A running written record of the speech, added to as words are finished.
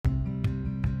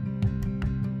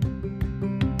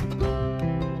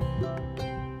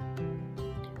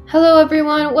Hello,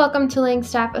 everyone. Welcome to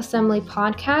Langstaff Assembly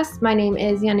Podcast. My name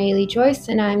is Yaneli Joyce,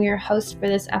 and I'm your host for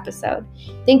this episode.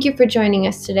 Thank you for joining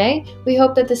us today. We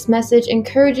hope that this message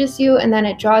encourages you and that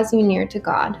it draws you near to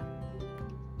God.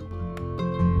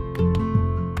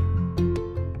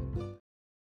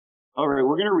 All right,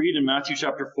 we're going to read in Matthew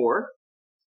chapter 4.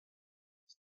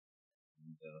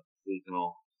 So you can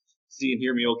all see and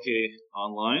hear me okay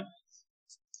online.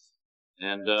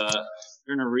 And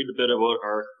we're going to read a bit about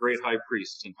our great high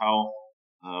priest and how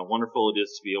wonderful it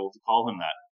is to be able to call him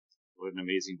that. What an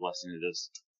amazing blessing it is.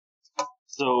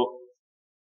 So,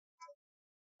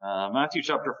 Matthew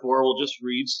chapter 4, we'll just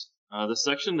read the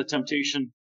section, the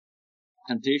temptations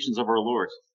of our Lord.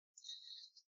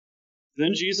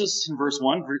 Then Jesus, in verse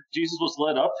 1, Jesus was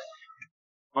led up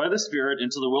by the Spirit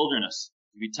into the wilderness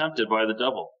to be tempted by the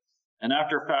devil. And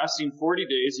after fasting 40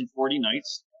 days and 40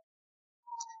 nights,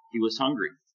 he was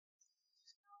hungry.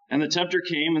 And the tempter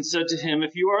came and said to him,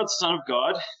 "If you are the Son of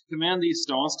God, command these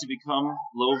stones to become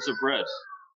loaves of bread."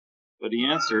 But he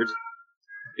answered,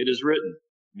 "It is written,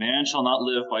 man shall not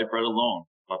live by bread alone,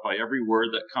 but by every word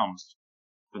that comes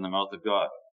from the mouth of God."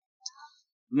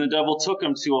 And the devil took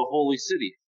him to the holy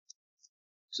city,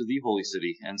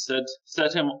 and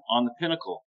set him on the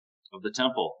pinnacle of the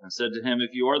temple, and said to him,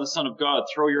 "If you are the Son of God,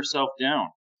 throw yourself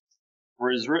down.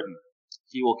 For it is written,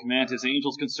 he will command his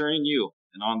angels concerning you,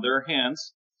 and on their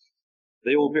hands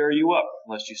they will bear you up,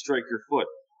 lest you strike your foot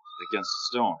against a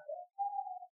stone."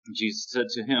 And Jesus said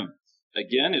to him,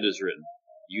 "Again it is written,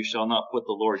 you shall not put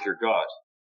the Lord your God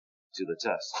to the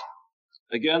test."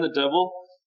 Again the devil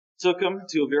took him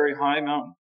to a very high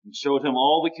mountain, and showed him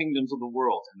all the kingdoms of the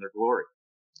world and their glory.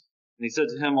 And he said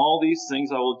to him, "All these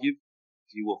things I will give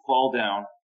if you will fall down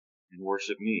and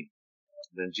worship me."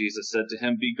 Then Jesus said to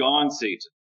him, "Begone,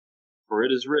 Satan, for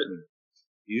it is written,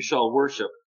 you shall worship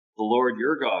the Lord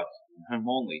your God, and him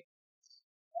only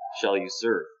shall you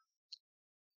serve."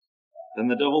 Then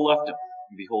the devil left him,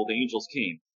 and behold, angels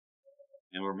came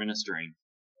and were ministering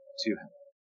to him.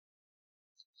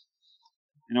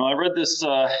 I read this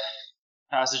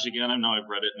passage again. I know I've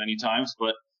read it many times,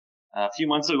 but a few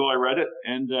months ago I read it,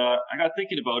 and I got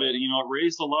thinking about it, and it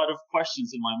raised a lot of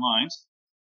questions in my mind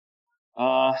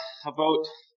about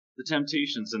the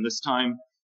temptations in this time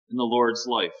in the Lord's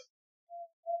life.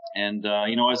 And,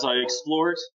 as I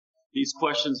explored these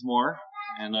questions more,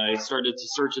 and I started to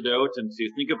search it out and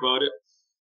to think about it,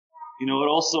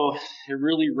 it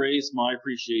really raised my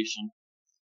appreciation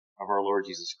of our Lord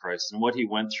Jesus Christ and what he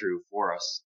went through for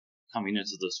us coming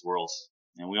into this world.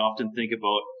 And we often think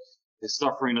about his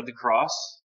suffering at the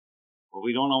cross, but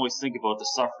we don't always think about the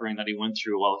suffering that he went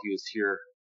through while he was here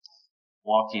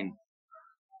walking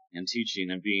and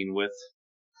teaching and being with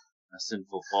a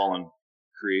sinful, fallen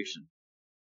creation.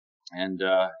 And,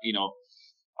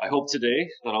 I hope today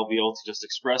that I'll be able to just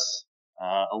express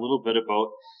a little bit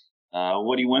about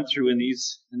what he went through in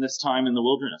this time in the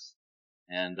wilderness.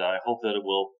 And I hope that it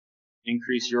will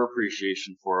increase your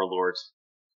appreciation for our Lord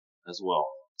as well.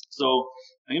 So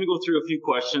I'm going to go through a few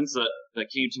questions that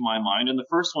came to my mind. And the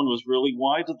first one was really,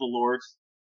 why did the Lord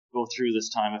go through this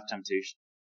time of temptation?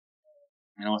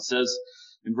 It says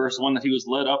in verse 1 that he was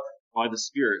led up by the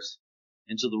Spirit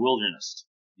into the wilderness.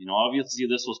 Obviously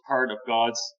this was part of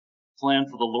God's plan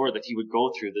for the Lord, that he would go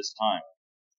through this time.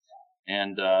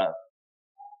 And I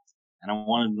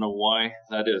wanted to know why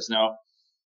that is. Now,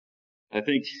 I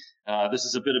think this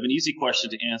is a bit of an easy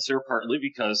question to answer, partly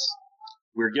because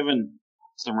we're given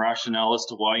some rationale as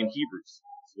to why in Hebrews.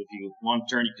 So if you want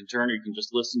to turn, you can turn, or you can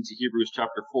just listen to Hebrews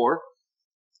chapter 4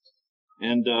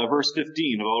 and verse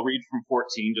 15. I'll read from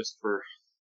 14 just for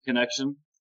connection.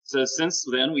 It says, "Since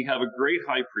then we have a great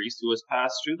high priest who has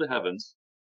passed through the heavens,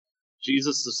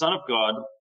 Jesus the Son of God,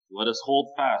 let us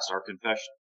hold fast our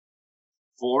confession.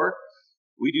 For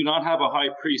we do not have a high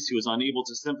priest who is unable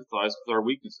to sympathize with our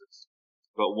weaknesses,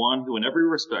 but one who in every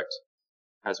respect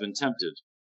has been tempted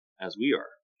as we are,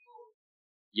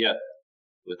 yet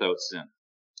without sin.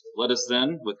 Let us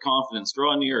then with confidence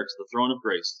draw near to the throne of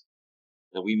grace,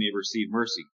 that we may receive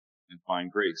mercy and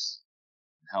find grace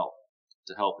and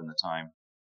help in the time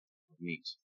of need."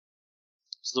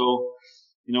 So,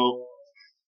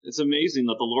 it's amazing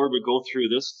that the Lord would go through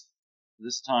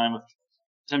this time of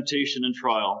temptation and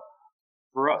trial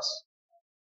for us,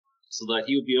 so that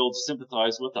he would be able to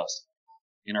sympathize with us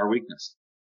in our weakness,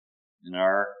 in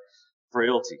our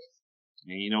frailty.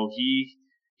 And, he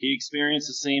experienced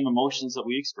the same emotions that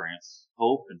we experience: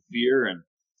 hope and fear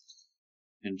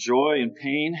and joy and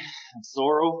pain and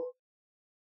sorrow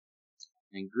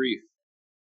and grief.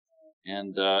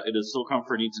 And it is so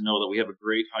comforting to know that we have a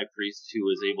great high priest who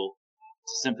is able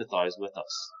to sympathize with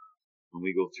us when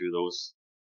we go through those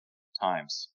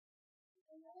times.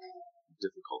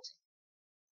 difficulty.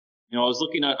 I was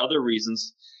looking at other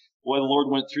reasons why the Lord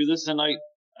went through this, and I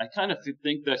kind of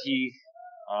think that he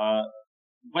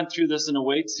went through this in a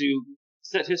way to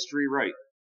set history right.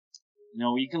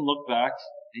 You can look back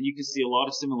and you can see a lot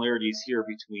of similarities here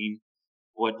between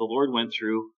what the Lord went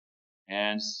through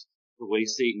and the way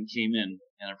Satan came in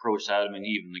and approached Adam and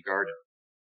Eve in the garden.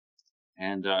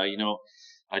 And,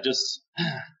 I just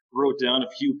wrote down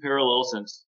a few parallels and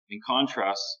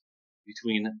contrasts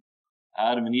between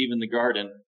Adam and Eve in the garden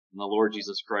and the Lord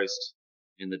Jesus Christ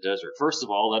in the desert. First of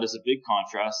all, that is a big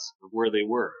contrast of where they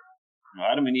were.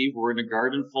 Adam and Eve were in a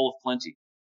garden full of plenty,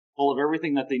 full of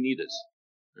everything that they needed.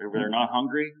 They're not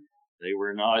hungry. They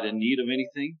were not in need of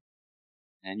anything.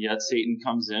 And yet Satan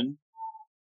comes in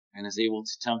and is able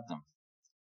to tempt them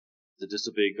to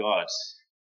disobey God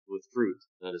with fruit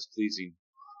that is pleasing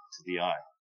to the eye.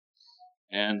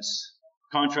 And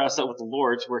contrast that with the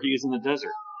Lord, where he is in the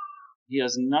desert. He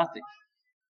has nothing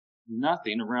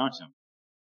around him.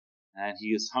 And he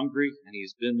is hungry, and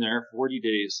he's been there 40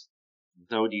 days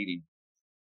without eating.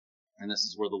 And this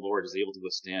is where the Lord is able to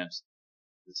withstand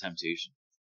the temptation.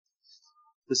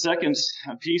 The second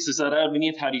piece is that Adam and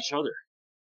Eve had each other.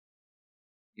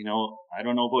 I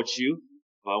don't know about you,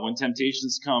 but when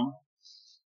temptations come,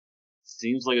 it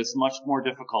seems like it's much more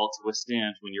difficult to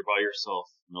withstand when you're by yourself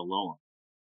and alone.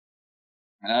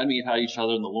 And Adam and Eve had each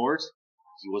other, and the Lord,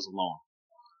 he was alone.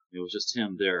 It was just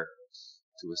him there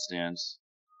to withstand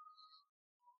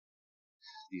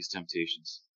these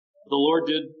temptations. But the Lord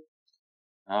did,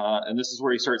 and this is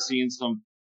where you start seeing some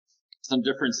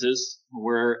differences,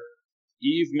 where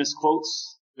Eve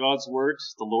misquotes God's word,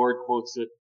 the Lord quotes it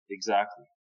exactly.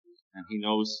 And he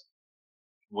knows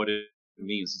what it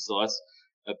means. And so that's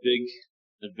a big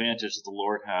advantage that the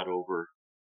Lord had over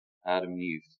Adam and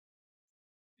Eve.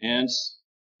 And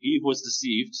Eve was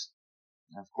deceived.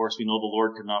 And of course, we know the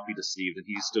Lord could not be deceived, and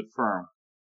he stood firm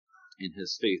in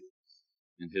his faith,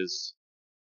 in his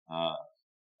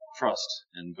trust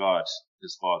in God,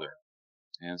 his Father.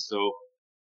 And so,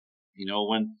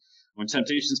 when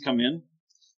temptations come in,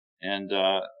 and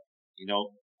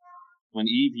when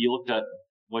Eve, you looked at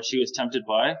what she was tempted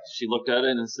by, she looked at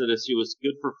it and said that she was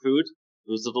good for food.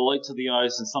 It was a delight to the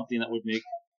eyes and something that would make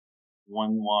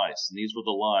one wise. And these were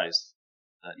the lies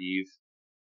that Eve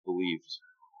believed.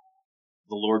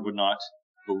 The Lord would not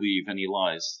believe any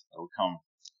lies that would come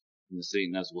from the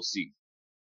Satan, as we'll see.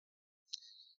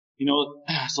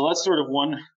 So that's sort of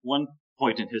one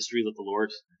point in history that the Lord,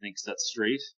 I think, sets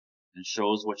straight and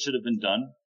shows what should have been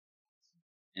done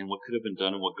and what could have been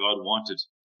done and what God wanted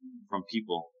from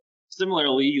people.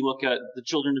 Similarly, you look at the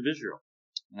children of Israel,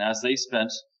 and as they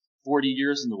spent 40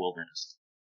 years in the wilderness,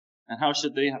 and how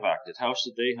should they have acted? How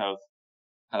should they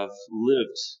have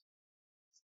lived?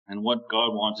 And what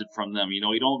God wanted from them. You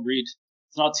don't read,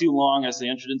 it's not too long as they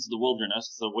entered into the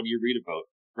wilderness, so what do you read about?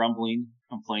 Grumbling,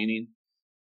 complaining,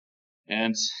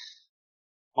 and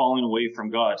falling away from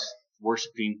God,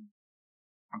 worshiping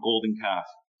a golden calf.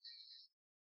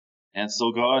 And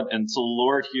so the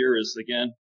Lord here is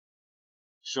again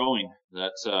showing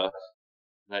that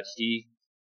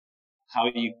how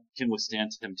you can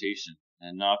withstand temptation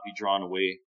and not be drawn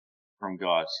away from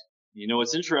God.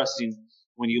 It's interesting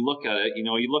when you look at it,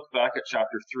 you look back at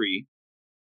chapter 3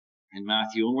 in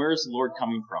Matthew, and where is the Lord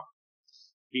coming from?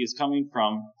 He is coming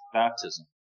from baptism.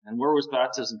 And where was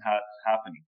baptism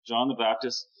happening? John the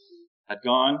Baptist had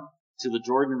gone to the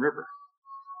Jordan River.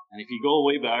 And if you go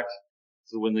way back,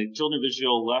 so when the children of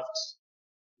Israel left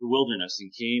the wilderness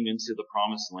and came into the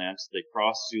promised land, they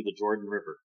crossed through the Jordan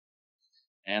River.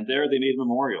 And there they made a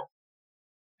memorial.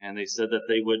 And they said that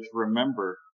they would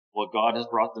remember what God has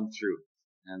brought them through.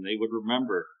 And they would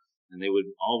remember, and they would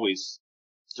always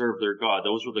serve their God.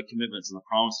 Those were the commitments and the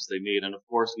promises they made. And of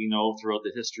course, we know throughout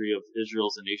the history of Israel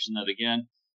as a nation that again,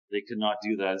 they could not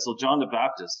do that. And so John the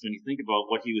Baptist, when you think about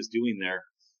what he was doing there,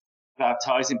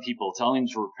 baptizing people, telling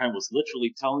them to repent, was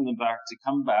literally telling them to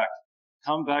come back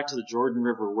to the Jordan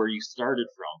River where you started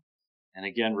from, and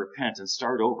again repent and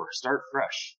start over, start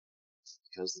fresh,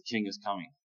 because the King is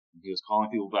coming. And he was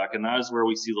calling people back, and that is where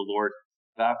we see the Lord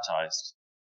baptized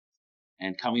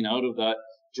and coming out of that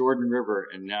Jordan River,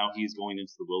 and now he's going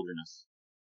into the wilderness,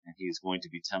 and he is going to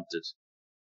be tempted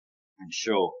and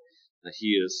show that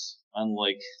he is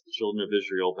unlike the children of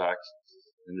Israel back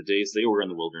in the days they were in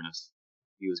the wilderness.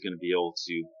 He was going to be able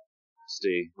to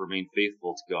remain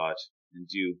faithful to God and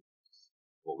do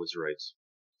what was right.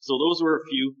 So those were a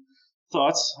few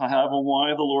thoughts I have on why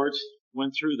the Lord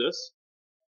went through this.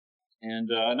 And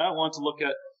now I want to look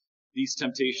at these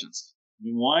temptations.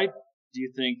 Why do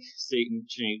you think Satan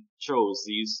chose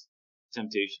these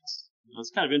temptations?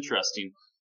 It's kind of interesting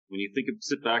when you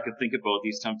sit back and think about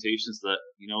these temptations that,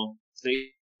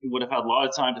 Satan would have had a lot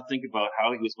of time to think about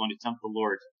how he was going to tempt the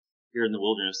Lord here in the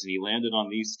wilderness, and he landed on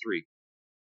these three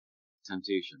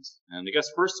temptations. And I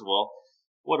guess, first of all,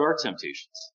 what are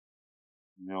temptations?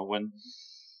 When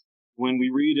we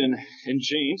read in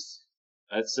James,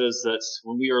 it says that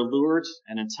when we are lured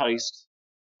and enticed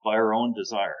by our own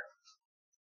desire,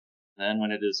 then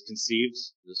when it is conceived,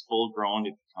 it is full grown,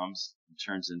 it becomes and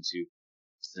turns into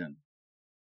sin.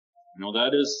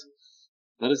 That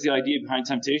is the idea behind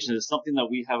temptation. It's something that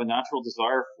we have a natural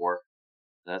desire for,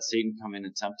 that Satan come in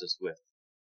and tempt us with.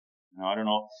 I don't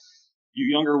know,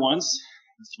 you younger ones,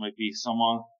 this might be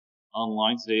someone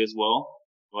online today as well,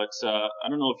 but I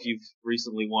don't know if you've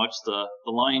recently watched the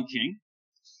Lion King,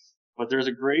 but there's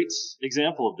a great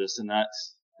example of this in that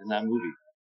movie.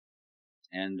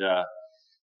 And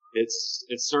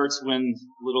it starts when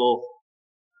little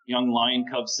young lion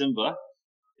cub Simba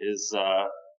is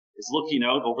looking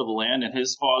out over the land, and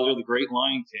his father, the great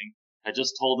Lion King, had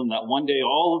just told him that one day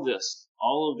all of this,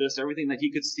 everything that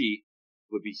he could see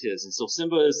would be his. And so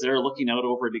Simba is there looking out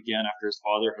over it again after his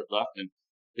father had left, and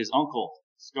his uncle,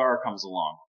 Scar, comes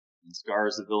along. And Scar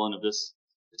is the villain of this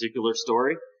particular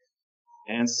story.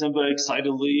 And Simba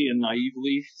excitedly and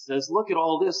naively says, "Look at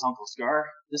all this, Uncle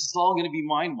Scar. This is all going to be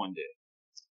mine one day."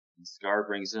 And Scar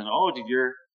brings in, "Oh, did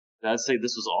your dad say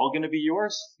this was all going to be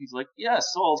yours?" He's like,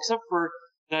 "Yes, all except for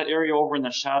that area over in the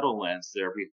Shadowlands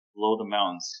there below the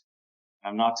mountains.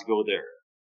 I'm not to go there."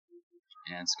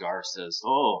 And Scar says,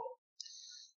 "Oh,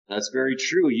 that's very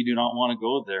true. You do not want to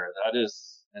go there. That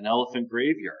is an elephant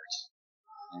graveyard."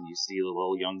 And you see the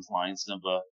little young lion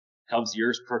Simba, cub's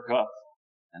ears perk up.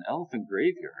 "An elephant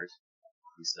graveyard?"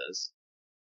 he says.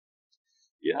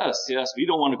 Yes, we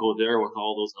don't want to go there with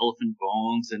all those elephant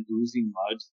bones and oozing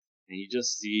mud." And you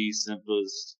just see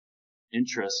Simba's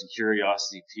interest and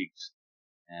curiosity piqued.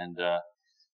 And the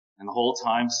whole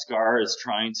time Scar is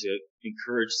trying to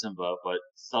encourage Simba, but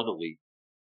subtly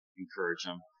encourage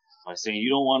him by saying, "You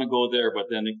don't want to go there," but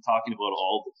then talking about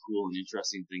all the cool and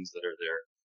interesting things that are there.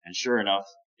 And sure enough,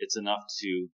 it's enough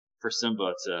for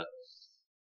Simba to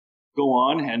go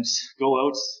on and go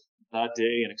out that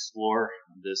day and explore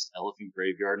this elephant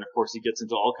graveyard. And of course, he gets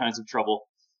into all kinds of trouble,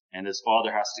 and his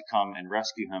father has to come and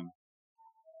rescue him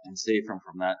and save him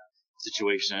from that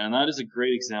situation. And that is a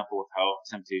great example of how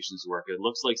temptations work. It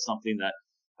looks like something that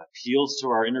appeals to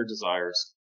our inner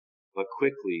desires, but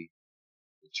quickly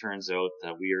it turns out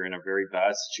that we are in a very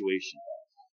bad situation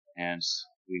and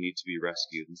we need to be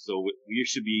rescued. And so we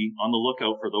should be on the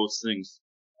lookout for those things,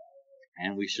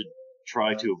 and we should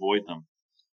try to avoid them.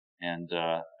 And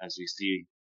as we see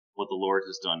what the Lord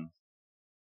has done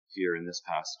here in this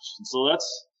passage. And so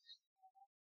that's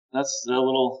a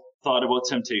little thought about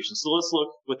temptation. So let's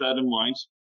look with that in mind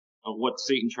of what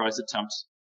Satan tries to tempt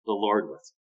the Lord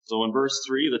with. So in verse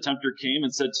 3, the tempter came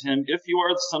and said to him, "If you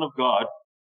are the Son of God,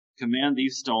 command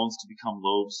these stones to become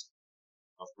loaves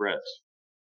of bread."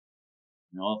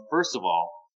 First of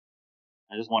all,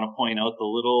 I just want to point out the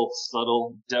little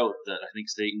subtle doubt that I think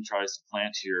Satan tries to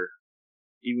plant here,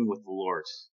 even with the Lord.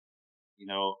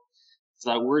 It's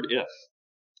that word "if."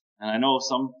 And I know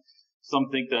some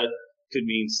think that could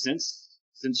mean since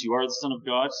you are the Son of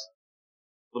God,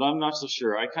 but I'm not so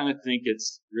sure. I kind of think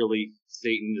it's really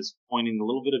Satan is pointing a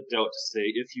little bit of doubt to say,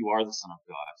 "If you are the Son of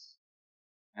God."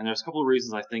 And there's a couple of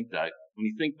reasons I think that. When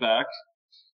you think back,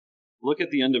 look at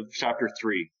the end of chapter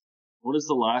 3. What is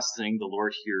the last thing the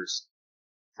Lord hears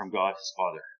from God his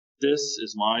Father? "This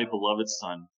is my beloved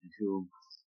Son, in whom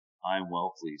I am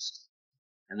well pleased."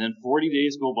 And then 40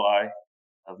 days go by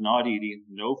of not eating,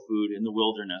 no food in the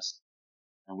wilderness,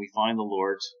 and we find the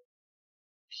Lord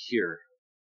here.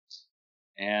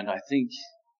 And I think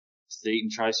Satan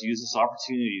tries to use this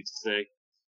opportunity to say,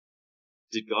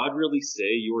 did God really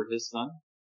say you were his son?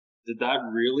 Did that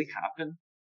really happen?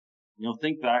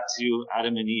 Think back to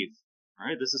Adam and Eve,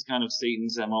 right? This is kind of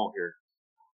Satan's MO here.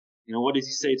 What does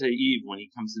he say to Eve when he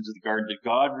comes into the garden? Did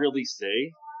God really say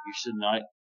you should not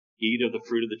eat of the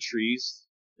fruit of the trees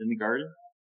in the garden?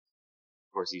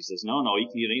 Of course, he says, no, you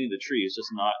can eat any of the trees,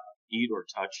 just not eat or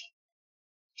touch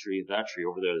that tree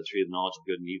over there, the tree of the knowledge of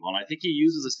good and evil. And I think he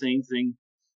uses the same thing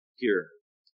here.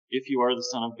 If you are the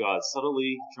Son of God,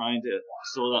 subtly trying to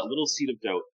sow that little seed of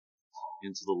doubt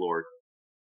into the Lord,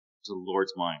 to the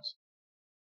Lord's mind.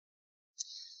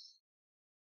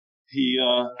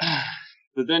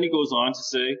 But then he goes on to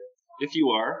say, "If you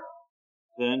are,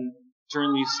 then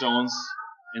turn these stones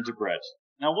into bread."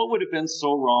 Now, what would have been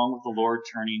so wrong with the Lord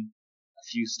turning a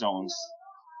few stones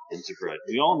into bread?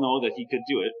 We all know that he could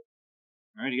do it,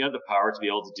 right? He had the power to be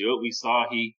able to do it. We saw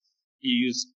he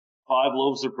used 5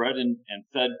 loaves of bread and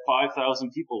fed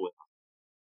 5,000 people with them.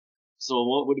 So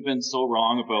what would have been so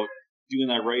wrong about doing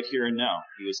that right here and now?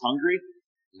 He was hungry.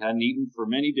 He hadn't eaten for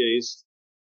many days.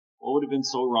 What would have been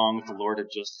so wrong if the Lord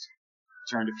had just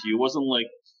turned a few? It wasn't like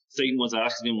Satan was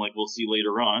asking him, like we'll see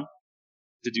later on,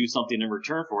 to do something in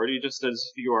return for it. He just says,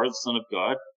 if you are the Son of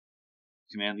God,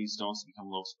 command these stones to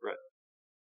become loaves of bread.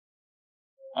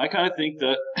 I kind of think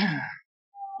that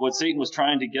what Satan was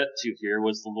trying to get to here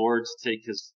was the Lord to take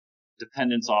his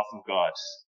dependence off of God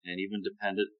and even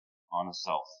depended on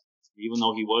himself. Even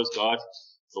though he was God,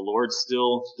 the Lord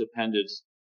still depended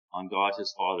on God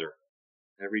his Father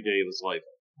every day of his life.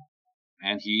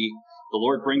 And the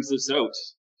Lord brings this out,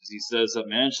 because he says that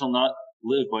man shall not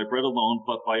live by bread alone,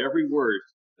 but by every word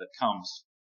that comes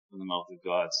from the mouth of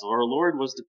God. So our Lord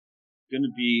was going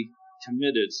to be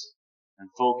committed and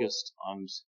focused on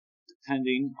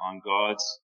depending on God's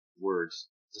words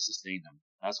to sustain him.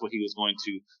 That's what he was going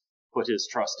to put his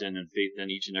trust in and faith in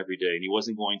each and every day. And he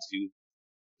wasn't going to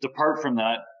depart from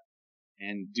that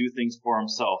and do things for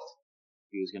himself.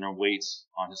 He was going to wait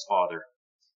on his Father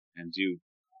and do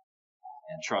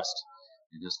and trust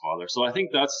in his Father. So I think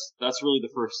that's really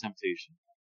the first temptation.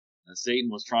 And Satan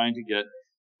was trying to get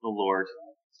the Lord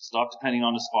to stop depending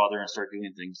on his Father and start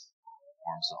doing things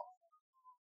for himself.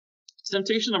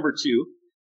 Temptation number 2.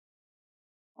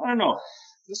 I don't know.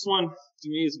 This one to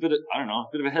me is a bit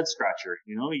of a head scratcher.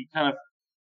 You kind of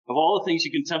all the things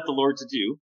you can tempt the Lord to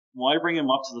do, why bring him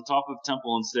up to the top of the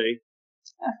temple and say,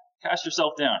 cast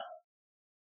yourself down?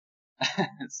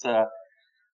 It's a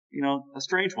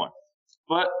strange one.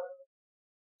 But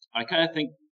I kind of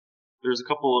think there's a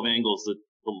couple of angles that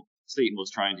Satan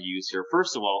was trying to use here.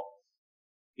 First of all,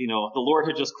 the Lord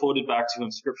had just quoted back to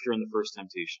him scripture in the first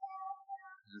temptation.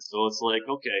 And so it's like,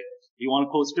 okay, you want to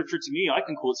quote scripture to me? I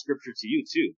can quote scripture to you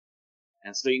too.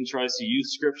 And Satan tries to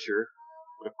use scripture,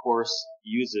 but of course,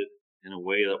 use it in a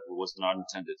way that was not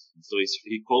intended. And so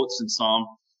he quotes in Psalm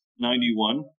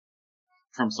 91,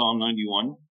 from Psalm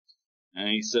 91, and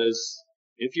he says,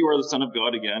 if you are the Son of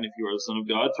God, again, if you are the Son of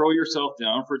God, throw yourself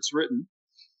down, for it's written,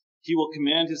 he will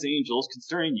command his angels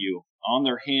concerning you. On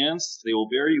their hands they will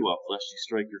bear you up, lest you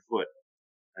strike your foot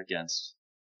against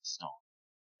a stone.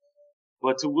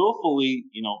 But to willfully,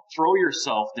 throw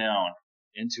yourself down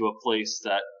into a place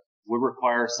that would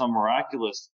require some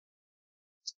miraculous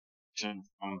action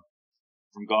from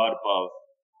God above,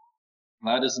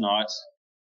 that is not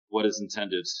what is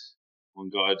intended when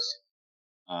God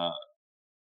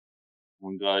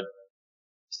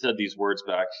said these words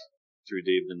back through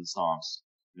David in the Psalms.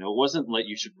 It wasn't like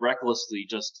you should recklessly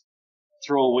just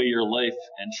throw away your life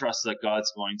and trust that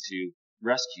God's going to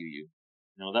rescue you.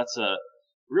 That's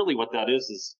really what that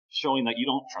is showing that you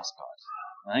don't trust God.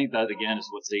 I think that again is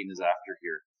what Satan is after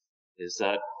here, is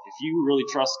that if you really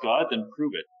trust God, then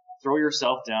prove it. Throw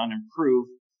yourself down and prove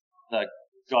that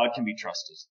God can be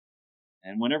trusted.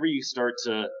 And whenever you start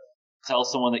to tell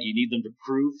someone that you need them to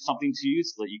prove something to you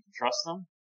so that you can trust them,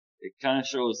 it kind of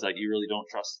shows that you really don't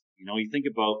trust them. You think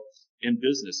about in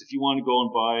business, if you want to go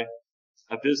and buy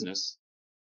a business,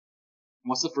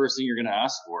 what's the first thing you're going to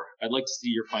ask for? I'd like to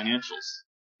see your financials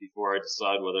before I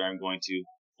decide whether I'm going to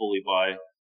fully buy.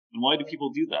 And why do people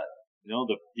do that?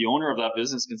 The owner of that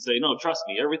business can say, no, trust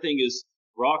me, everything is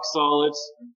rock solid.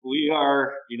 We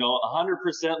are, 100%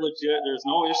 legit. There's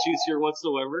no issues here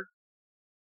whatsoever.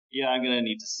 Yeah, I'm going to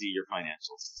need to see your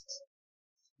financials.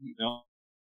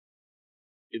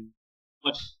 It's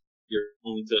much you're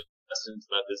willing to invest into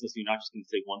that business. You're not just going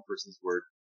to take one person's word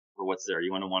for what's there.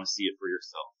 You want to see it for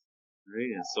yourself.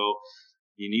 Right? And so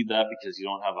you need that because you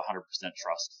don't have 100%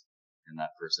 trust in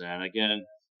that person. And again,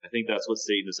 I think that's what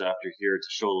Satan is after here, to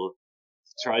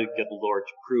try to get the Lord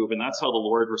to prove. And that's how the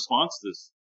Lord responds to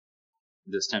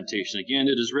this temptation.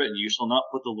 Again, it is written, you shall not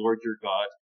put the Lord your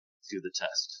God to the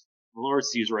test. The Lord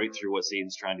sees right through what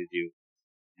Satan's trying to do.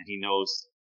 And he knows,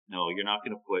 no, you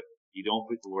don't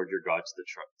put the Lord your God to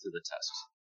the test.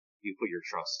 You put your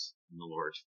trust in the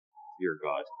Lord your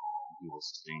God, and he will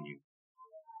sustain you.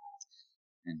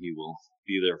 And he will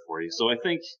be there for you. So I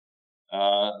think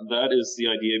that is the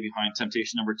idea behind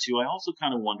temptation number 2. I also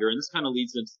kind of wonder, and this kind of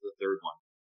leads into the third one.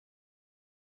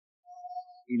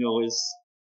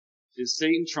 Is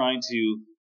Satan trying to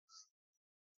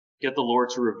get the Lord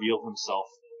to reveal himself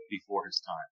before his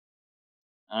time?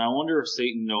 And I wonder if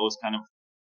Satan knows kind of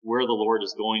where the Lord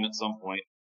is going at some point,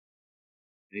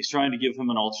 and he's trying to give him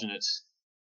an alternate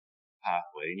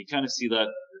pathway. And you kind of see that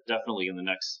definitely in the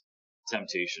next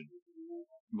temptation.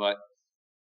 But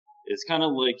it's kind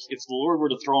of like if the Lord were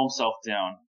to throw himself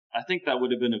down, I think that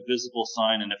would have been a visible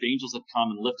sign. And if angels had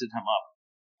come and lifted him up,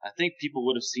 I think people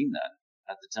would have seen that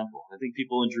at the temple. I think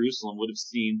people in Jerusalem would have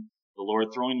seen the Lord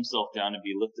throwing himself down and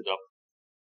be lifted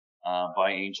up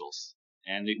by angels.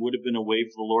 And it would have been a way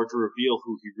for the Lord to reveal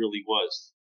who he really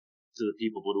was to the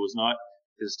people, but it was not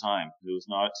his time. It was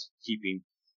not keeping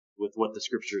with what the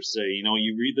scriptures say. You know,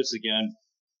 you read this again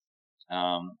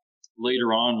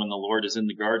later on when the Lord is in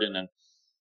the garden,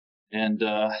 and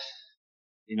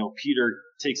you know, Peter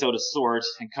takes out a sword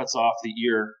and cuts off the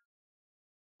ear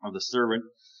of the servant,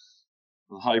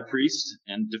 the high priest,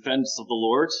 in defense of the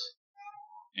Lord.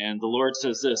 And the Lord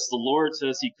says this, the Lord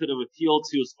says he could have appealed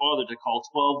to his Father to call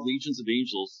 12 legions of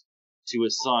angels to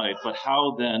his side, but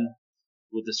how then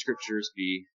would the scriptures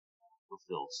be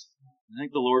fulfilled? I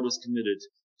think the Lord was committed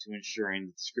to ensuring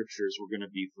that the scriptures were going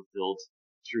to be fulfilled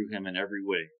through him in every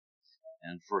way.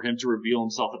 And for him to reveal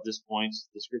himself at this point,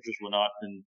 the scriptures were not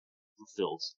been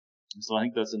fulfilled. And so I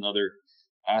think that's another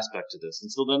aspect to this.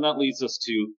 And so then that leads us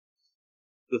to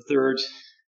the third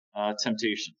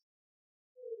temptation.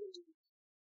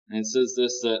 And it says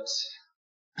this, that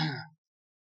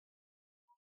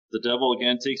the devil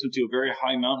again takes him to a very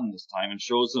high mountain this time and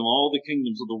shows him all the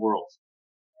kingdoms of the world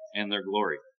and their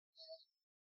glory.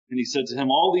 And he said to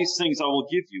him, all these things I will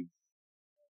give you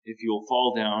if you will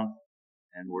fall down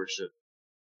and worship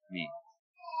me.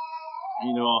 And,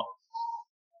 you know,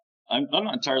 I'm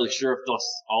not entirely sure if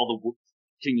all the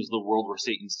kingdoms of the world were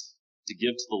Satan's to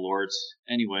give to the Lord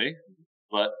anyway,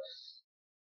 but,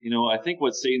 you know, I think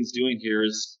what Satan's doing here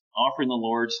is offering the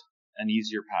Lord an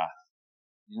easier path.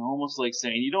 You know, almost like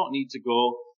saying, you don't need to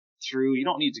go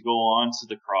on to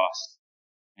the cross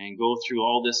and go through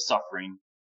all this suffering.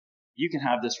 You can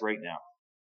have this right now.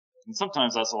 And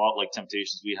sometimes that's a lot like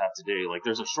temptations we have today. Like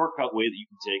there's a shortcut way that you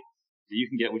can take that you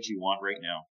can get what you want right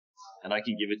now. And I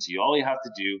can give it to you. All you have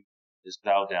to do is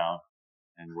bow down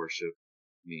and worship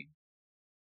me.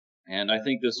 And I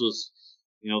think this was,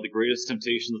 you know, the greatest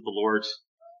temptation that the Lord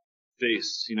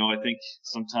faced. You know, I think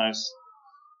sometimes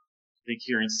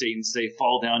hearing Satan say,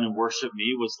 fall down and worship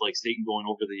me was like Satan going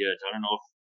over the edge. I don't know if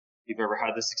you've ever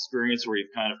had this experience where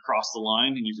you've kind of crossed the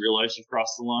line and you realize you've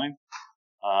crossed the line.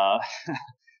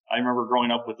 I remember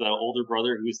growing up with an older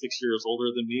brother who was 6 years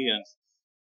older than me,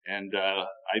 and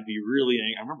I'd be really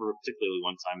angry. I remember particularly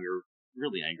one time we were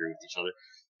really angry with each other,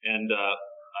 and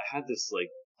I had this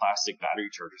like plastic battery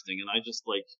charger thing, and I just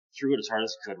like threw it as hard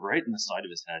as I could right in the side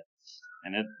of his head,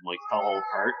 and it like fell all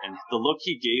apart. And the look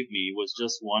he gave me was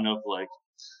just one of like,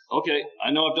 okay,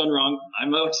 I know I've done wrong.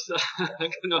 I'm out.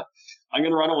 I'm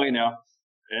gonna run away now,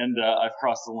 and I've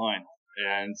crossed the line.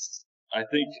 And I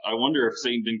wonder if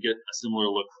Satan didn't get a similar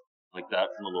look like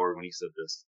that from the Lord when he said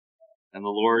this. And the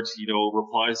Lord, you know,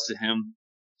 replies to him.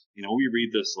 You know, we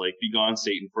read this like, "Begone,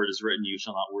 Satan, for it is written, you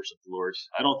shall not worship the Lord."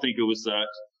 I don't think it was that.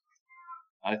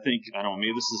 I don't know,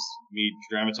 maybe this is me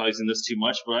dramatizing this too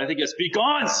much, but I think it's,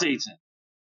 "Begone, Satan!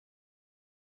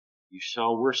 You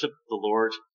shall worship the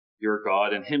Lord your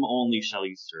God, and him only shall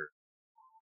you serve."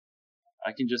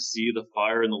 I can just see the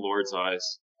fire in the Lord's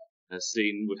eyes as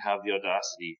Satan would have the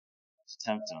audacity to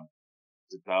tempt him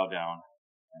to bow down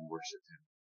and worship him.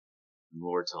 And the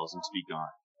Lord tells him to be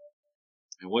gone.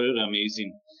 And what an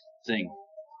amazing thing.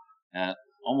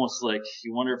 Almost like,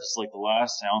 you wonder if it's like the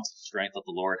last ounce of strength that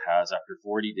the Lord has after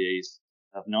 40 days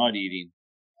of not eating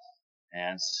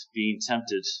and being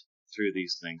tempted through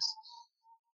these things.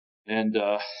 And,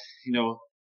 you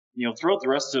know, throughout the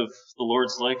rest of the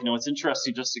Lord's life, you know, it's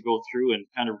interesting just to go through and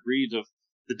kind of read of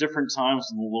the different times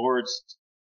when the Lord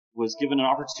was given an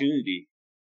opportunity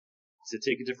to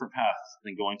take a different path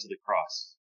than going to the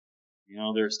cross. You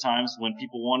know, there's times when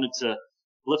people wanted to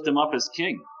lift him up as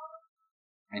king,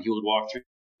 and he would walk through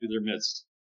their midst.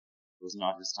 It was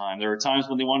not his time. There were times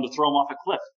when they wanted to throw him off a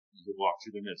cliff, and he would walk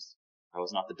through their midst. That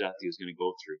was not the death he was going to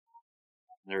go through.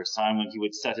 And there was time when he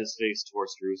would set his face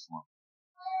towards Jerusalem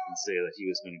and say that he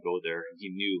was going to go there, and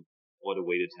he knew what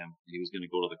awaited him, and he was going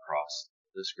to go to the cross.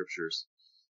 The scriptures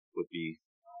would be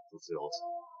fulfilled.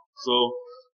 So,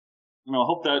 you know, I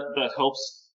hope that helps.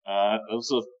 Those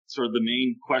are sort of the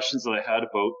main questions that I had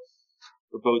about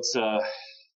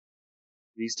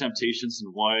these temptations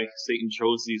and why Satan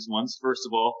chose these ones. First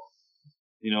of all,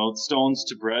 you know, stones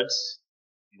to bread.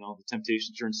 You know, the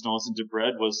temptation to turn stones into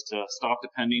bread was to stop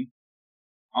depending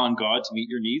on God to meet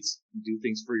your needs and do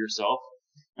things for yourself.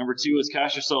 Number 2 is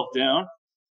cast yourself down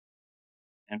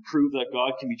and prove that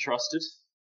God can be trusted.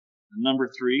 And number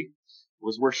 3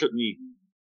 was worship me.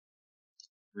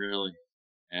 Really.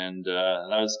 And that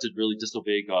was to really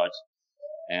disobey God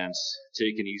and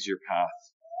take an easier path,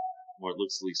 or it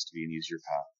looks at least to be an easier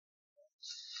path.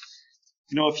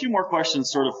 You know, a few more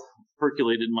questions sort of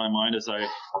percolated in my mind as I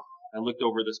looked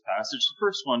over this passage. The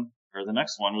first one, or the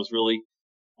next one, was really,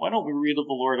 why don't we read of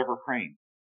the Lord ever praying?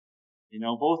 You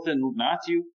know, both in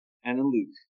Matthew and in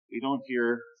Luke. We don't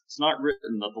hear, it's not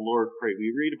written that the Lord prayed.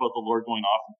 We read about the Lord going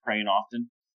off and praying often.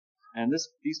 And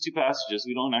these two passages,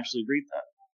 we don't actually read that.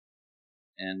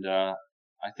 And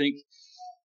I think,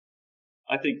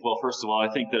 well, first of all,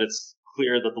 I think that it's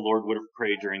clear that the Lord would have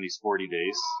prayed during these 40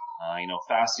 days.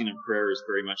 Fasting and prayer is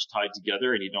very much tied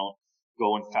together, and you don't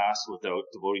go and fast without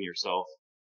devoting yourself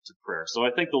to prayer. So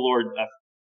I think the Lord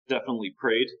definitely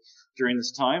prayed during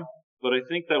this time, but I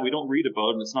think that we don't read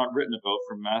about, and it's not written about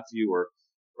from Matthew or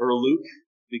Luke,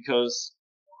 because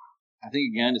I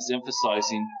think, again, it's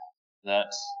emphasizing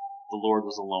that the Lord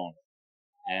was alone.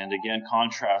 And again,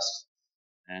 contrasts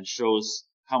and shows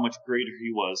how much greater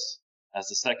he was as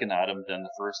the second Adam than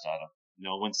the first Adam.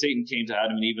 When Satan came to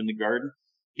Adam and Eve in the garden,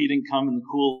 he didn't come in the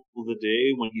cool of the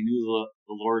day when he knew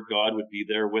the Lord God would be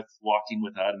there walking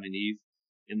with Adam and Eve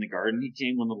in the garden. He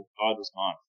came when the God was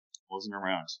gone, wasn't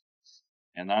around.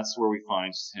 And that's where we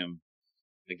find him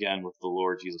again with the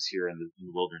Lord Jesus here in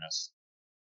the wilderness.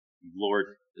 The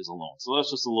Lord is alone. So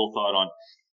that's just a little thought on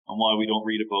why we don't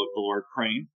read about the Lord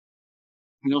praying.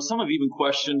 Some have even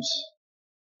questioned,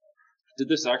 did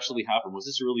this actually happen? Was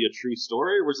this really a true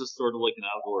story, or was this sort of like an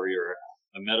allegory or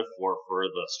a metaphor for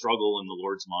the struggle in the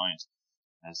Lord's mind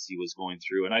as he was going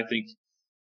through? And I think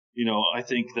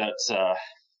that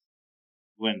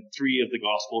when three of the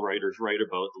gospel writers write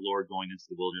about the Lord going into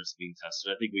the wilderness being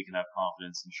tested, I think we can have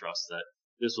confidence and trust that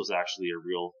this was actually a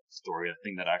real story, a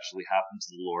thing that actually happened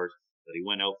to the Lord, that he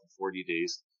went out for 40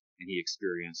 days and he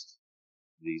experienced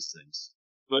these things.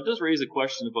 But it does raise a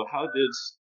question about how did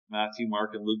Matthew,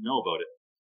 Mark, and Luke know about it?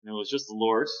 It was just the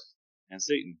Lord and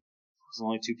Satan. There's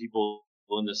only two people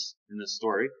in this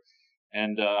story.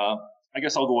 And I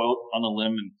guess I'll go out on a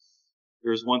limb, and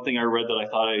there's one thing I read that I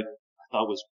thought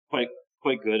was quite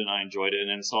good, and I enjoyed it.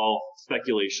 And it's all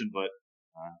speculation, but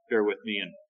bear with me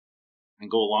and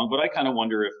go along. But I kind of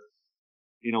wonder if,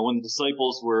 when the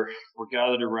disciples were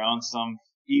gathered around some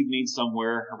evening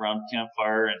somewhere around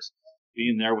campfire and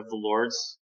being there with the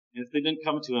Lord's, if they didn't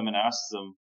come to him and ask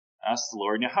the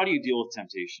Lord, how do you deal with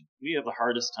temptation? We have the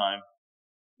hardest time.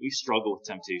 We struggle with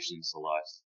temptations a lot.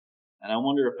 And I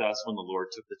wonder if that's when the Lord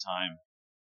took the time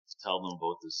to tell them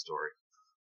about this story.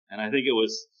 And I think it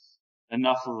was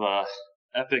enough of a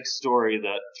epic story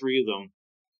that three of them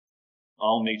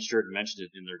all made sure to mention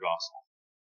it in their gospel.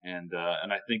 And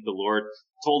I think the Lord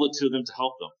told it to them to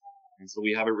help them. And so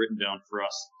we have it written down for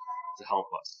us to help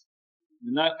us.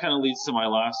 And that kind of leads to my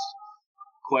last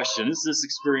question. Is this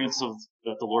experience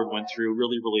that the Lord went through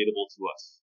really relatable to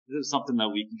us? Is it something that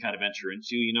we can kind of enter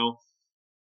into?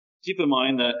 Keep in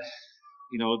mind that,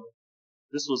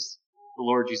 this was the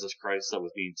Lord Jesus Christ that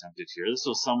was being tempted here. This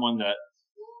was someone that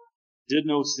did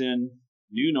no sin,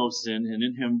 knew no sin, and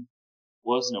in him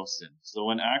was no sin.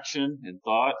 So in action, in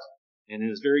thought, and in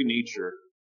his very nature,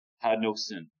 had no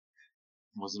sin,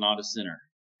 was not a sinner.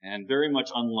 And very much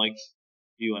unlike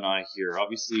you and I here.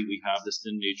 Obviously, we have the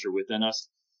sin nature within us,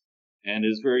 and it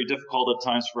is very difficult at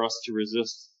times for us to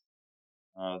resist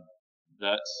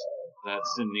that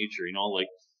sin nature. Like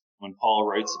when Paul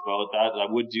writes about that I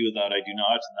would do that I do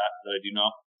not, and that I do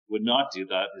not would not do,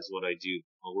 that is what I do.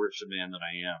 A wretched man that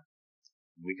I am.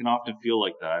 And we can often feel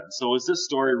like that. And so is this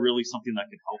story really something that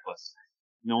can help us,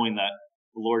 knowing that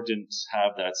the Lord didn't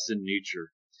have that sin nature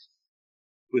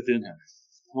within him?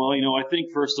 Well, I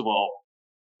think first of all,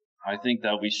 I think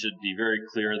that we should be very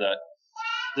clear that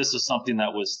this is something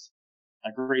that was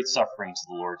a great suffering to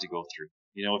the Lord to go through.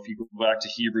 If you go back to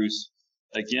Hebrews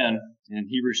again, in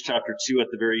Hebrews chapter 2 at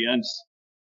the very end,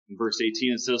 in verse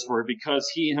 18, it says, "For because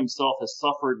he himself has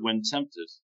suffered when tempted,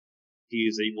 he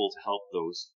is able to help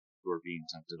those who are being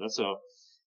tempted." That's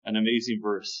an amazing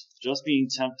verse. Just being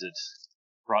tempted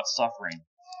brought suffering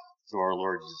to our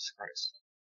Lord Jesus Christ.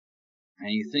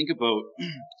 And you think about,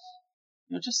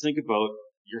 just think about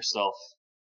yourself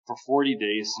for 40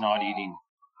 days not eating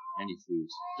any food.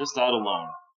 Just that alone.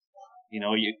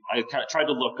 I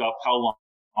tried to look up how long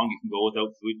you can go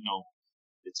without food.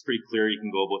 It's pretty clear you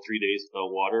can go about 3 days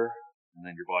without water, and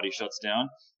then your body shuts down.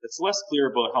 It's less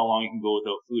clear about how long you can go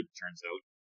without food, it turns out.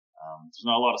 There's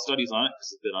not a lot of studies on it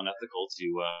because it's a bit unethical to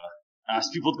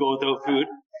ask people to go without food.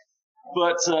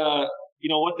 But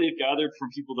what they've gathered from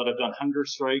people that have done hunger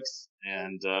strikes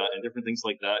and different things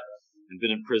like that, and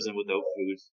been in prison without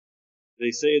food,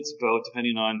 they say it's about,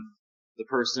 depending on the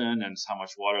person and how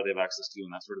much water they have access to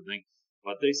and that sort of thing,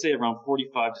 but they say around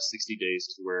 45 to 60 days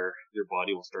to where your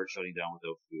body will start shutting down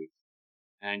without food.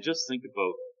 And just think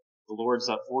about the Lord's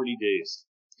at 40 days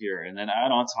here, and then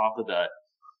add on top of that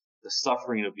the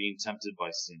suffering of being tempted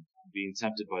by sin, being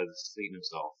tempted by Satan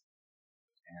himself.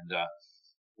 And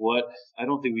I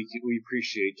don't think we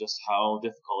appreciate just how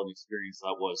difficult an experience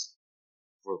that was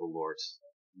for the Lord.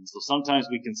 And so sometimes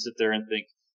we can sit there and think,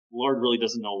 the Lord really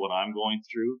doesn't know what I'm going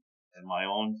through and my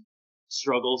own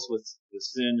struggles with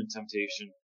sin and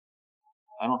temptation.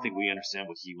 I don't think we understand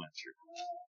what he went through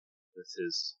with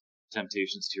his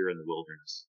temptations here in the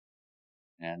wilderness.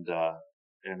 And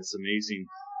it's amazing.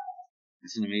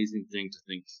 It's an amazing thing to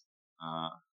think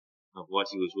of what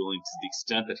he was willing, to the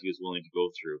extent that he was willing to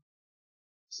go through,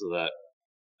 so that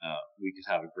we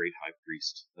could have a great high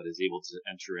priest that is able to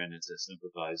enter in and to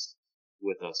sympathize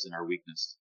with us in our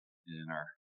weakness and in our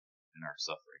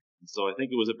suffering. And so I think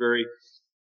it was a very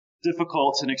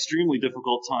difficult and extremely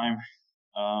difficult time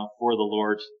for the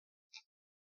Lord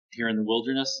here in the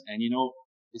wilderness. And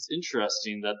it's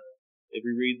interesting that if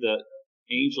we read that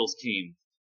angels came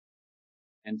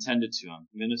and tended to him,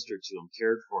 ministered to him,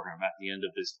 cared for him at the end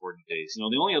of his 40 days.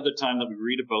 The only other time that we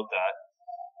read about that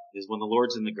is when the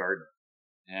Lord's in the garden,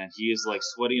 and he is like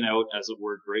sweating out, as it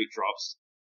were, great drops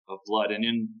of blood. And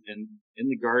in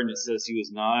the garden it says he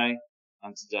was nigh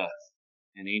unto death,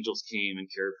 and angels came and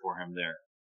cared for him there.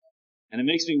 And it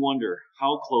makes me wonder,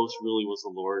 how close really was the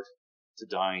Lord to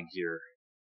dying here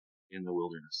in the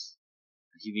wilderness?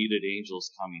 He needed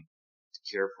angels coming to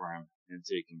care for him and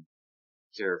taking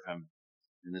care of him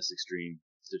in this extreme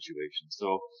situation.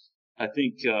 So I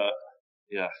think,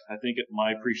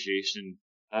 my appreciation,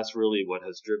 that's really what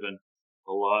has driven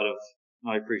a lot of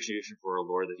my appreciation for our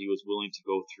Lord, that he was willing to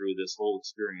go through this whole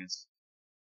experience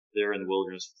there in the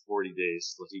wilderness for 40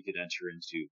 days so that he could enter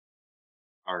into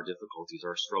our difficulties,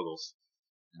 our struggles,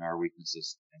 and our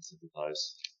weaknesses and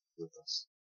sympathize with us.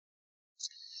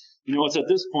 It's at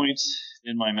this point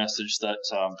in my message that,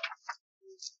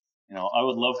 I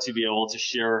would love to be able to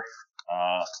share,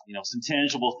 some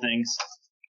tangible things,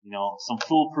 some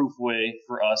foolproof way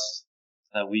for us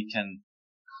that we can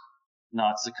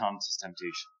not succumb to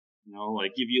temptation.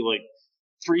 Give you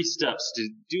 3 steps to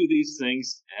do these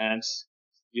things and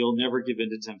you'll never give in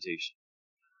to temptation.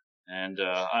 And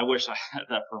I wish I had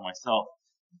that for myself,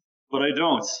 but I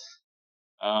don't.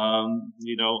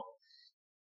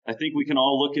 I think we can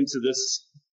all look into this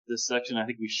section. I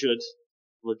think we should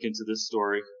look into this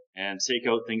story and take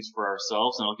out things for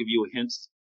ourselves. And I'll give you a hint.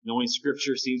 Knowing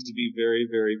Scripture seems to be very,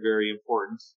 very, very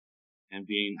important, and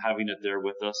having it there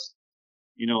with us.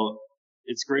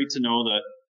 It's great to know that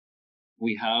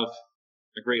we have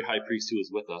a great high priest who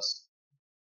is with us,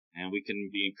 and we can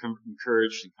be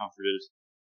encouraged and comforted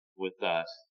with that.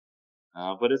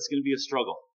 But it's going to be a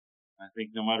struggle. I think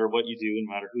no matter what you do,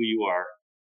 no matter who you are,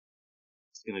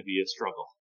 it's going to be a struggle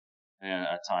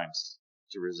at times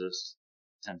to resist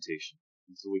temptation.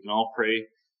 And so we can all pray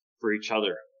for each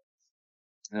other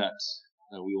that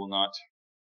we will not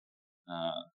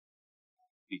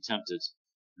be tempted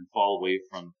and fall away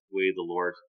from the way the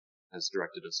Lord has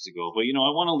directed us to go. But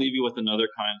I want to leave you with another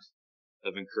kind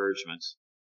of encouragement.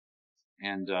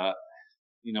 And I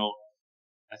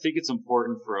think it's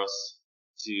important for us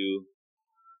to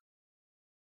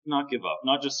not give up,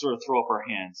 not just sort of throw up our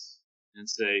hands and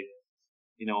say,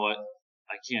 you know what,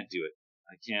 I can't do it.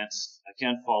 I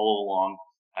can't follow along.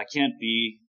 I can't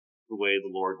be the way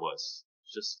the Lord was.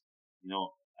 It's just,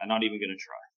 I'm not even going to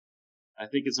try. I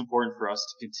think it's important for us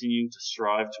to continue to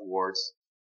strive towards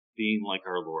being like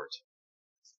our Lord.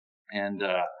 And,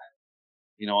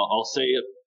 I'll say it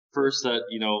first that,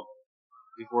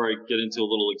 before I get into a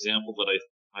little example that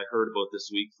I heard about this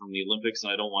week from the Olympics,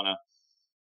 and I don't want to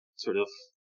sort of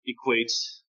equate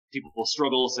people's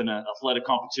struggles in an athletic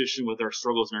competition with our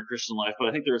struggles in our Christian life, but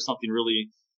I think there is something really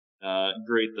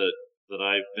great that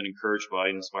I've been encouraged by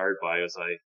and inspired by as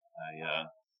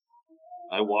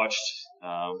I watched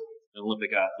an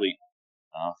Olympic athlete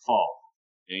fall.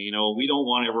 And, we don't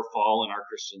want to ever fall in our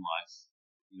Christian life,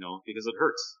 because it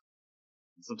hurts.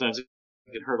 And sometimes it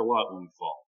can hurt a lot when we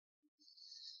fall.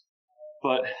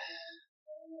 But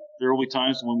there will be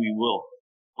times when we will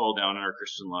fall down in our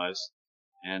Christian lives.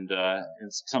 And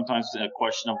it's sometimes a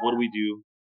question of what do we do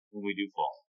when we do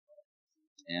fall.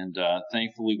 And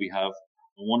thankfully we have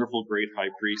a wonderful, great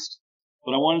high priest.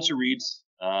 But I wanted to read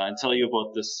and tell you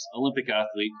about this Olympic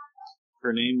athlete.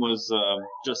 Her name was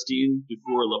Justine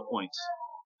Dufour-Lapointe.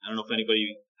 I don't know if any of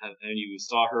you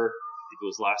saw her. I think it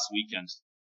was last weekend.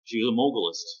 She was a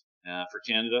mogulist for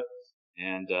Canada,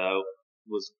 and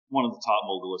was one of the top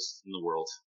mogulists in the world.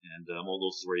 And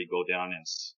moguls is where you go down and,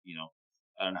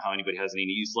 I don't know how anybody has any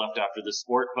knees left after this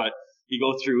sport, but you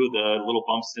go through the little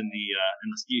bumps in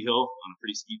the ski hill on a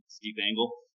pretty steep angle,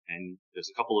 and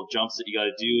there's a couple of jumps that you got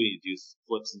to do. You do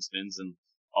flips and spins and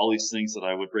all these things that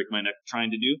I would break my neck trying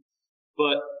to do.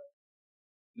 But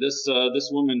this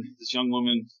young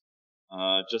woman,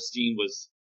 Justine, was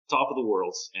top of the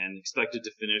world and expected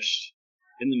to finish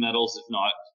in the medals, if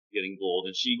not getting gold.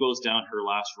 And she goes down her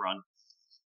last run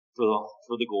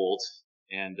for the gold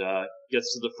and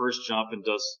gets to the first jump and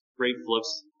does great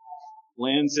flips,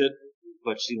 lands it,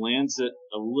 but she lands it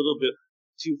a little bit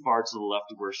too far to the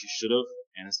left of where she should have.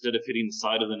 And instead of hitting the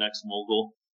side of the next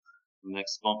mogul, the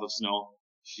next bump of snow,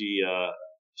 she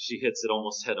hits it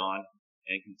almost head on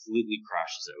and completely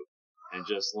crashes out and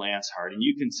just lands hard. And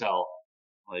you can tell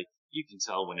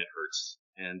when it hurts.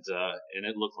 And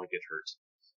it looked like it hurt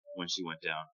when she went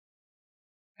down.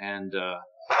 And,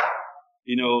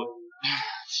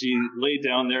 she laid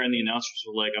down there and the announcers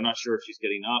were like, I'm not sure if she's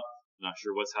getting up. I'm not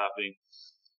sure what's happening.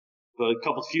 But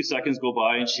a few seconds go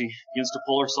by and she begins to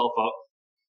pull herself up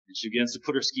and she begins to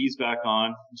put her skis back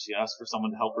on. And she asks for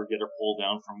someone to help her get her pole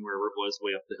down from wherever it was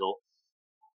way up the hill.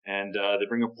 And they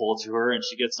bring a pole to her and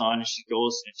she gets on and she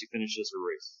goes and she finishes her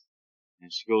race.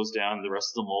 And she goes down the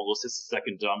rest of the moguls, hits the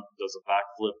second jump, does a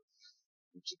backflip,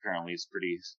 which apparently is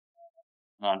pretty,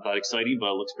 not that exciting,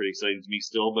 but it looks pretty exciting to me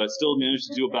still. But still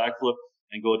managed to do a backflip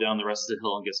and go down the rest of the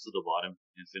hill and gets to the bottom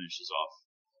and finishes off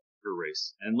her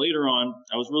race. And later on,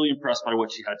 I was really impressed by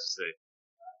what she had to say.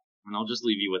 And I'll just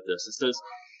leave you with this.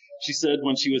 She said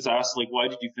when she was asked, like, why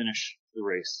did you finish the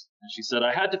race? And she said,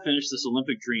 I had to finish this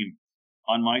Olympic dream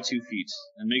on my 2 feet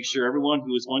and make sure everyone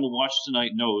who is going to watch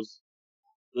tonight knows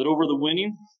that over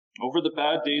the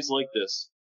bad days like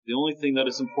this, the only thing that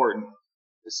is important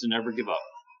is to never give up.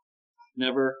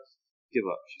 Never give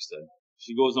up, she said.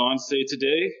 She goes on to say,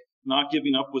 today, not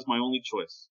giving up was my only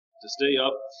choice. To stay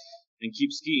up and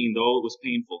keep skiing, though it was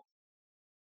painful.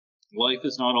 Life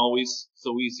is not always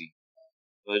so easy.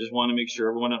 But I just want to make sure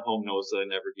everyone at home knows that I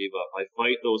never gave up. I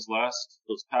fight those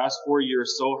past 4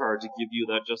 years so hard to give you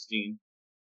that Justine,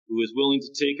 who is willing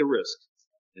to take a risk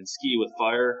and ski with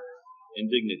fire and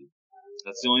dignity.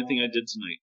 That's the only thing I did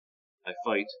tonight. I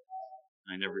fight.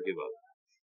 I never give up.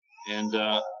 And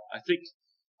I think,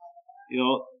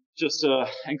 just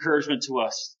encouragement to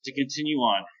us to continue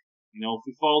on. If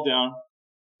we fall down,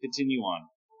 continue on.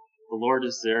 The Lord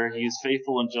is there. He is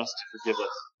faithful and just to forgive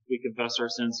us. If we confess our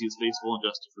sins, He is faithful and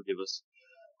just to forgive us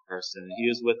our sin. He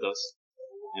is with us,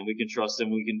 and we can trust Him.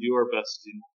 We can do our best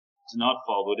to not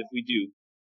fall, but if we do,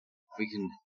 we can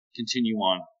continue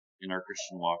on in our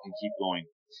Christian walk and keep going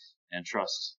and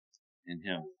trust in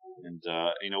Him. And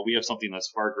we have something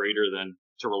that's far greater than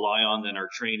to rely on than our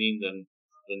training, than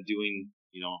doing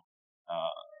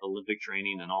Olympic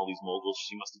training and all these moguls.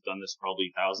 She must have done this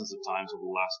probably thousands of times over the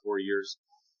last 4 years.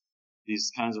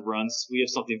 These kinds of runs, we have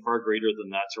something far greater than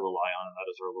that to rely on, and that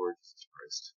is our Lord Jesus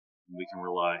Christ. And we can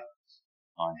rely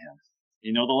on Him.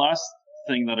 The last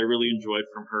thing that I really enjoyed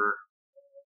from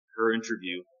her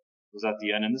interview was at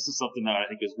the end, and this is something that I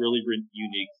think is really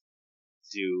unique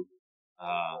to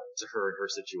her and her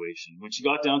situation. When she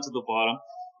got down to the bottom,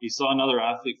 he saw another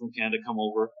athlete from Canada come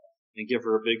over and give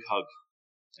her a big hug,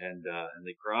 and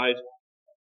they cried.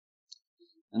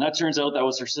 And that turns out that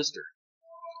was her sister.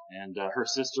 And her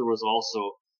sister was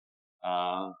also,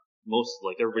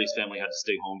 like everybody's family had to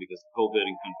stay home because of COVID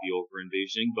and couldn't be over in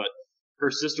Beijing, but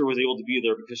her sister was able to be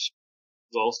there because she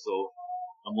was also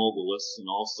a mogulist and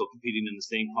also competing in the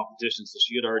same competition. So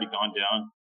she had already gone down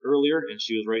earlier and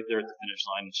she was right there at the finish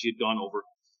line, and she had gone over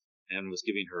and was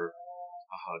giving her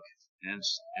a hug.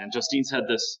 And Justine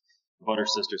said this about her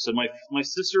sister. Said, my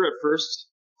sister at first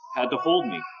had to hold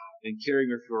me and carry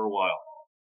me for a while.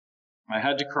 I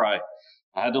had to cry.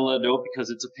 I had to let it out because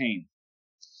it's a pain.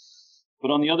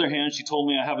 But on the other hand, she told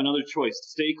me I have another choice, to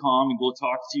stay calm and go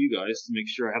talk to you guys to make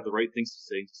sure I have the right things to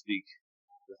say and speak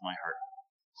with my heart.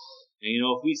 And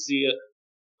if we see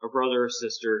a brother or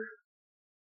sister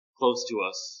close to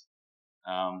us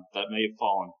that may have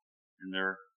fallen in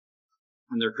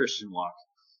their Christian walk,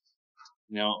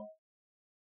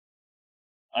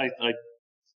 I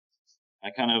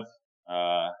kind of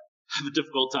have a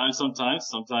difficult time sometimes.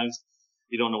 Sometimes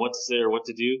you don't know what to say or what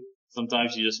to do.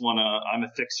 Sometimes you just I'm a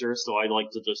fixer, so I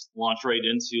like to just launch right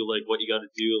into like what you got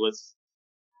to do.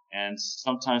 And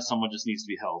sometimes someone just needs to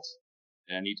be held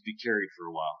and need to be carried for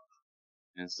a while.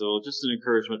 And so just an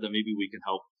encouragement that maybe we can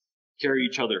help carry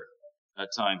each other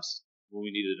at times when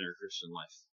we need it in our Christian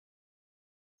life.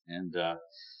 And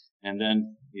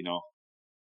then,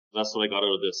 that's what I got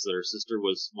out of this, that her sister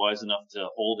was wise enough to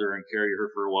hold her and carry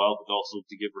her for a while, but also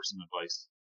to give her some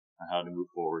advice on how to move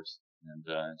forward. And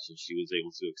so she was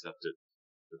able to accept it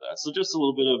for that. So just a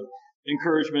little bit of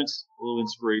encouragement, a little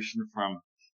inspiration from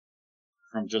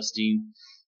Justine,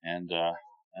 and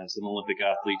as an Olympic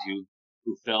athlete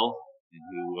who fell and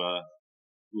who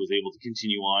was able to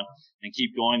continue on and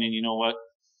keep going. And you know what?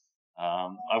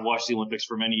 I've watched the Olympics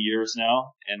for many years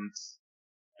now, and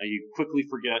you quickly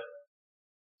forget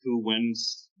who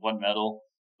wins what medal,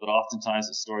 but oftentimes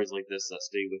it's stories like this that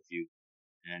stay with you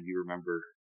and you remember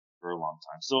for a long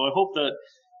time. So I hope that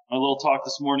my little talk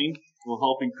this morning will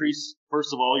help increase,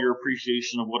 first of all, your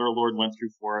appreciation of what our Lord went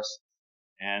through for us,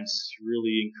 and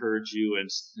really encourage you and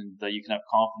that you can have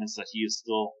confidence that He is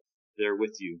still there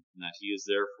with you and that He is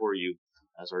there for you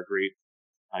as our great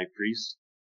high priest,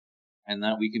 and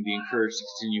that we can be encouraged to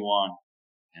continue on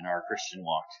in our Christian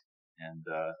walk and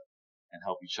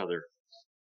help each other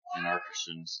in our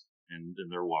Christians and in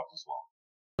their walk as well.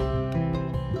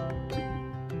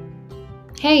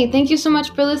 Hey, thank you so much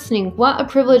for listening. What a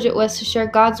privilege it was to share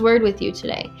God's word with you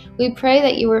today. We pray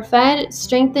that you were fed,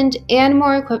 strengthened, and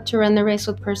more equipped to run the race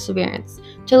with perseverance.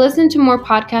 To listen to more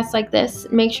podcasts like this,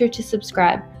 make sure to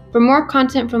subscribe. For more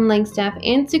content from Langstaff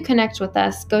and to connect with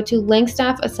us, go to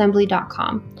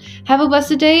langstaffassembly.com. Have a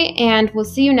blessed day, and we'll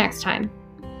see you next time.